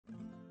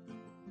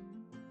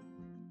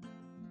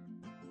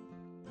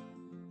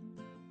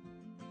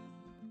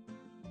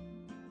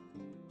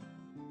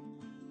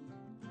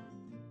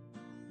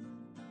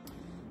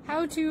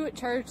How to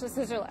charge the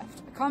scissor lift.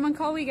 A common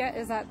call we get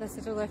is that the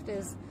scissor lift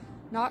is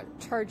not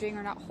charging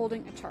or not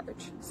holding a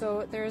charge.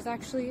 So there's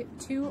actually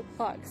two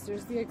plugs.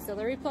 There's the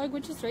auxiliary plug,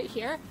 which is right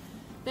here.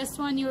 This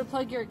one you would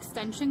plug your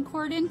extension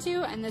cord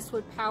into, and this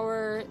would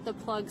power the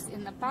plugs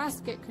in the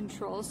basket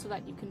control so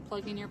that you can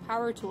plug in your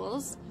power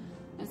tools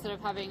instead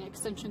of having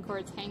extension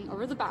cords hang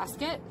over the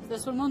basket.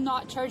 This one will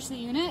not charge the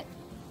unit.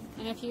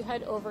 And if you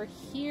head over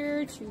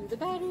here to the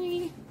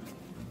battery,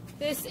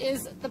 this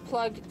is the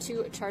plug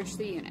to charge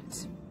the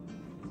unit.